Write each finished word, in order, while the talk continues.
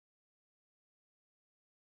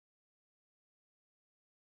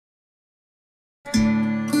Spend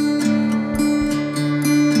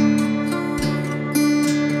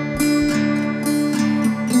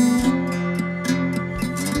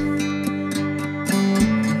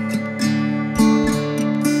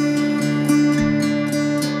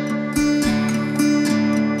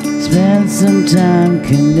some time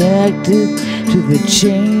connected to the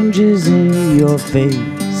changes in your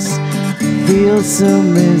face. Feel so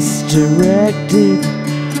misdirected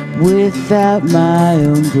without my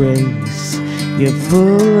own grace. You're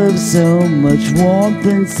full of so much warmth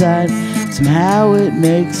inside. Somehow it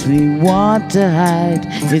makes me want to hide.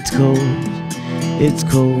 It's cold,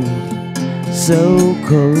 so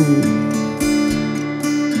cold.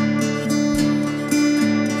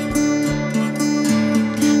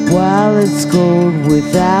 While it's cold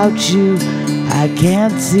without you, I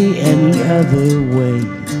can't see any other way.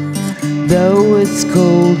 Though it's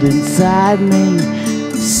cold inside me,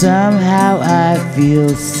 somehow I feel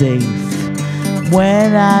safe.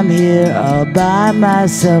 When I'm here all by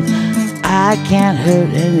myself, I can't hurt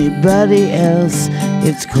anybody else.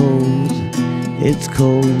 It's cold,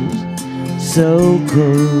 so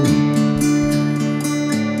cold.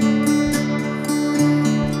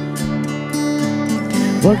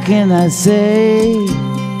 What can I say?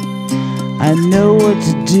 I know what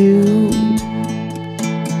to do.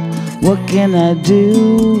 What can I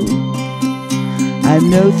do? I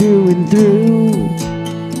know through and through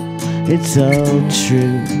it's all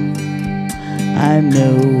true. I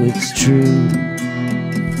know it's true.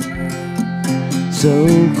 So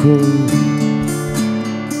cold.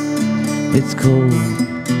 It's cold,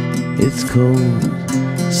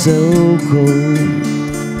 so cold.